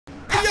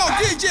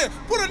DJ,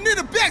 put a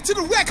nigga back to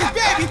the record,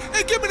 baby,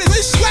 and give me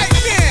this right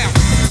now.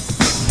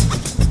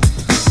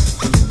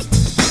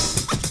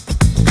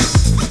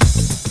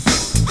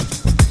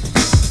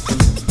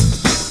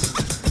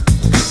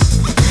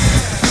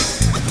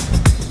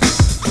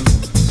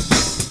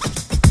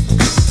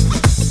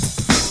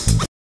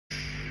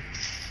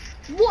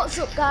 What's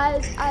up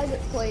guys, Isaac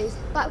Plays,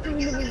 back with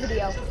another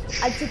video,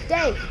 and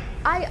today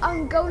I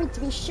am going to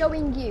be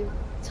showing you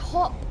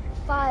top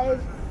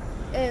 5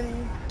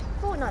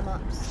 Fortnite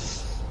maps.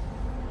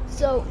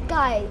 So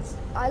guys,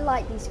 I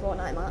like these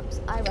Fortnite maps,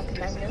 I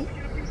recommend them.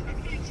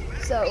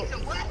 So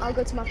I'll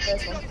go to my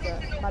first one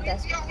first, my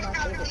favourite one.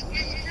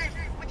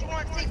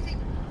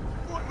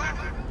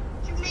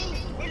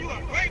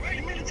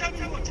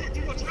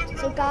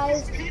 So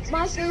guys,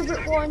 my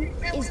favourite one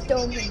is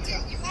Dome Hunter.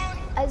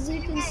 As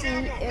you can see,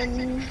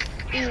 the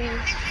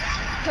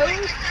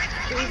code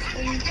is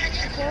in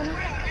the corner.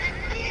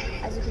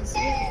 As you can see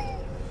it,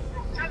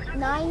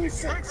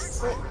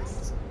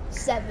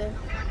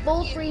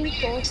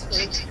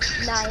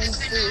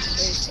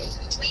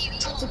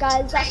 966743439333. So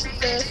guys, that's the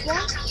first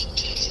one.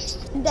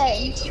 And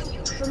then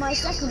for my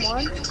second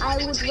one, I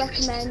would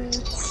recommend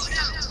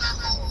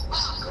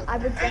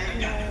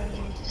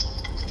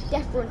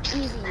Death Run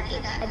Easy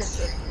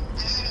Editor.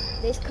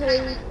 This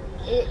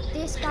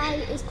guy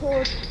is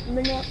called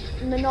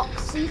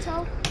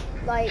MW2.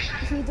 Like,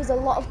 he does a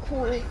lot of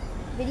cool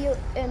video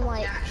and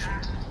like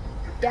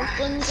death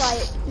runs.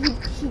 Like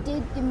he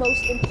did the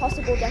most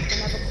impossible death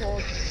run ever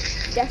called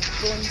Death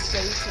Run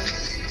Satan.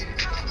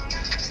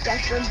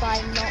 Death Run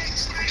by not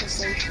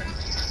Satan.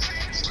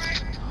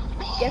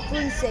 Death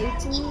Run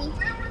Satan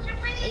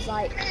is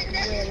like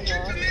really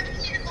hard.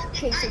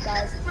 Okay, so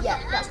guys, yeah,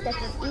 that's Death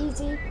Run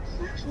Easy.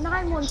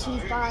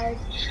 9125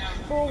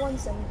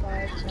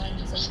 4175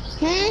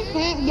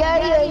 975.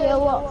 Yeah,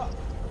 what?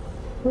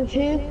 With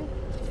who?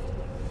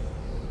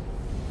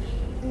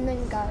 And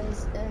then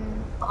guys,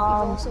 you've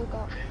also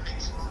got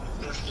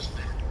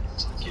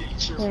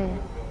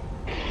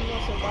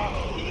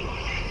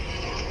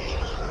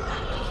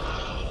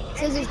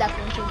Scissors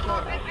definitely too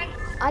good.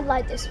 I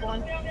like this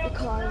one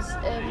because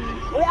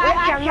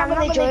I'm not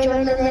gonna join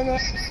in a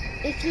minute.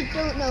 If you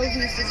don't know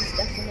who Scissors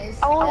definitely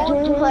is, I want to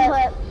do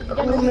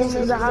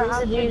how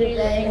to do the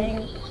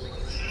thing.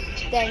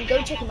 Then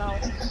go check him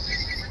out.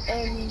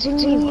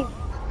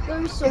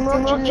 Very so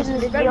much in this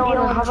video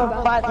and have a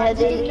bad I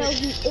didn't know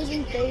he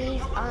isn't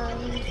phased,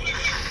 and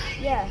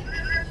yeah.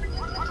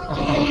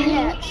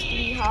 Next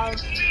we have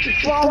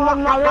I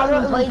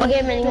don't play the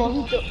game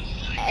anymore.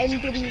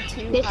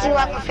 MW2. This is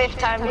like the 5th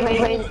time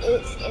playing.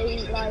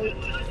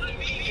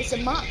 It's a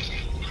map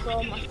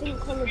from, I think,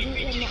 Call of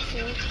Duty, I'm not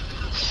sure.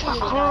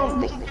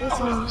 This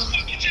is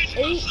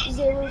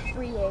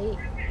 8038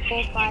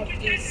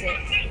 4536.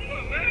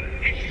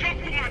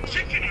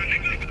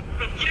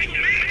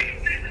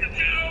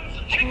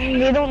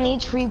 They don't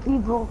need 3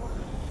 people.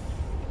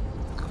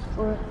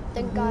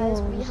 Then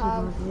guys, we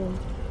have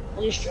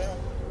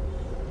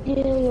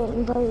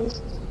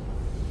guys.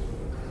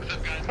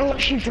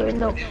 Unless you join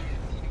though.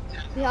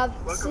 We have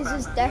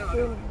Scissors Death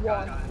Run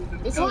 1.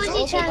 This is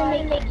also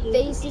by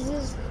Phase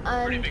Scissors,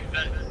 and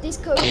this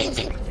code is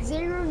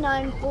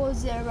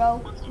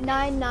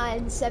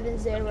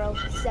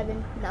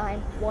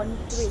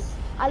 094099707913.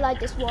 I like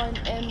this one.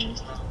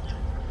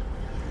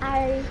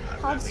 I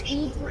have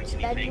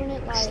sped run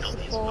it like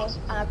before,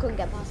 and I couldn't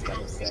get past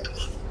level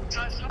 6.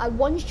 I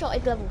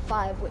one-shotted level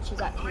 5, which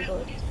is actually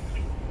good.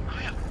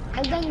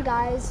 And then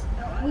guys,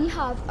 we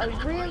have a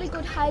really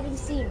good hide and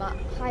seek map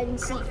to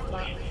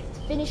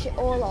finish it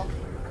all off,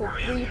 called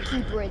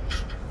Key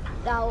Bridge.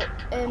 Now,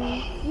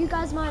 you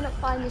guys might not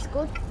find this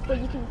good, but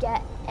you can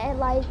get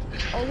like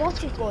a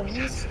lot of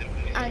guns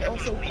and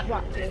also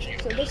grapplers,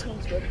 so this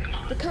one's good.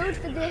 The code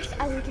for this,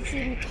 as you can see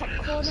in the top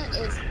corner,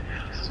 is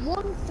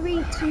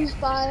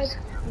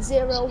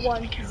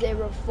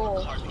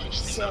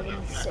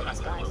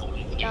 1325010476, guys.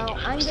 Now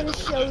I'm gonna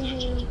show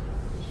you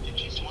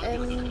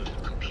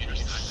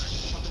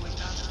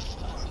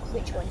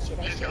which one should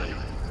I show you?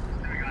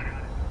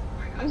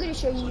 I'm gonna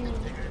show you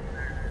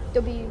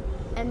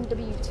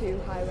MW2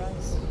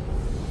 Higrise.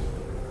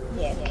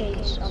 Yeah,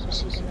 Kate's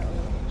obviously gonna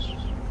lose.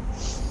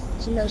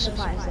 There's no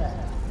surprise there.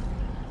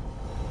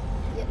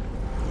 Yep.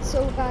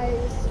 So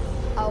guys,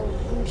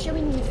 I'm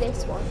showing you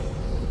this one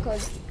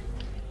because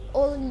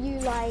all of you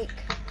like,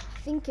 I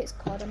think it's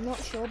COD, I'm not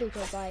sure,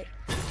 because like,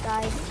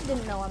 guys, if you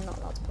didn't know, I'm not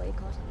allowed to play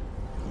COD.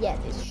 Yeah,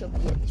 this should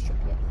be it,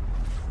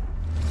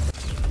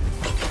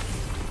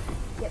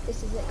 Yep,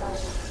 this is it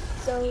guys.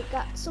 So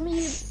some of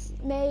you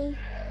may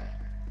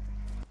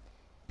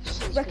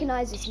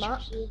recognize this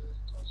map.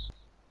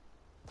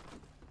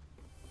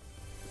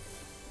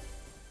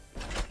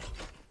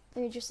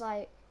 Let me just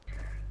like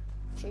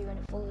show you when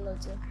it fully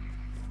loads in.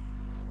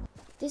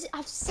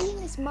 I've seen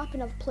this map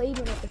and I've played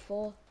on it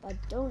before, but I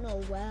don't know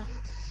where.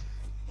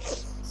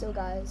 So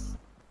guys,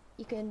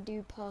 you can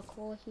do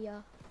parkour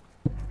here.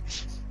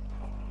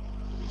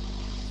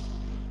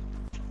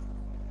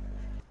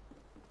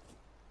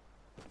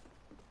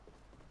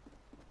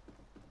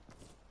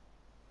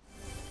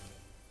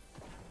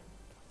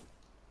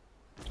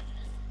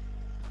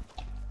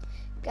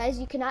 Guys,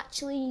 you can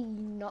actually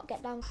not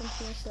get down from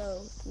here,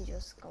 so you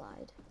just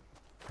glide.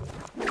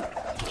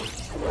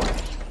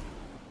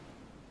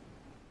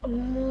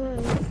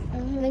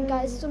 And then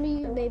guys, some of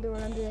you maybe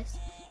remember this.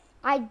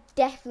 I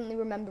definitely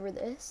remember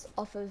this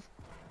off of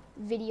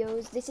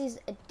videos. This is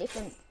a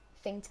different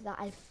thing to that,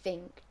 I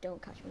think.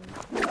 Don't catch me.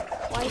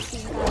 What I've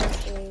seen,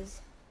 guys,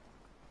 is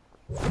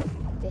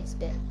this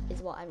bit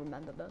is what I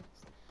remember most.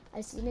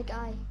 I've seen a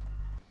guy.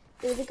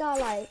 There was a guy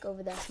like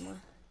over there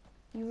somewhere.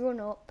 You run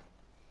up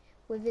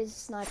with his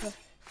sniper,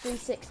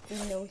 360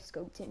 no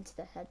scoped into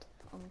the head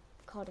on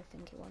COD, I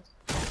think it was.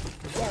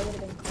 Yeah, it would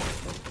have been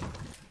COD.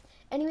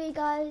 Anyway,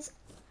 guys,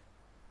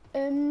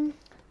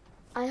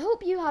 I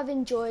hope you have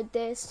enjoyed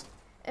this.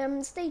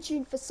 Stay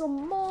tuned for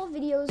some more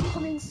videos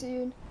coming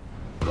soon.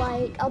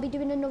 Like, I'll be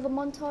doing another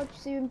montage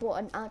soon, but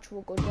an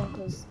actual good one,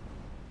 because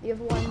the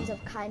other ones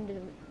have kind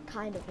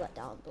of let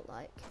down. But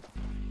like,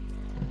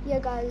 yeah,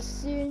 guys,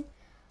 soon.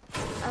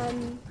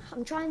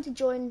 I'm trying to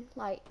join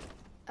like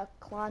a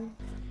clan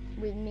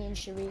with me and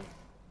Sharif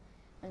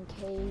and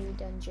Cade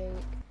and Jake,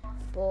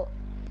 but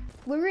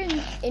we're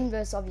in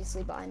inverse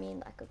obviously, but I mean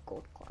like a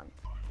good clan.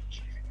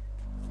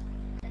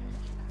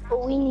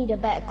 But we need a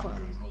better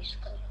clan,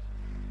 basically.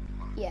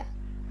 Yeah.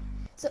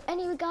 So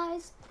anyway,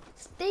 guys,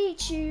 stay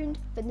tuned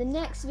for the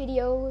next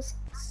videos.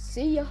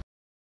 See ya.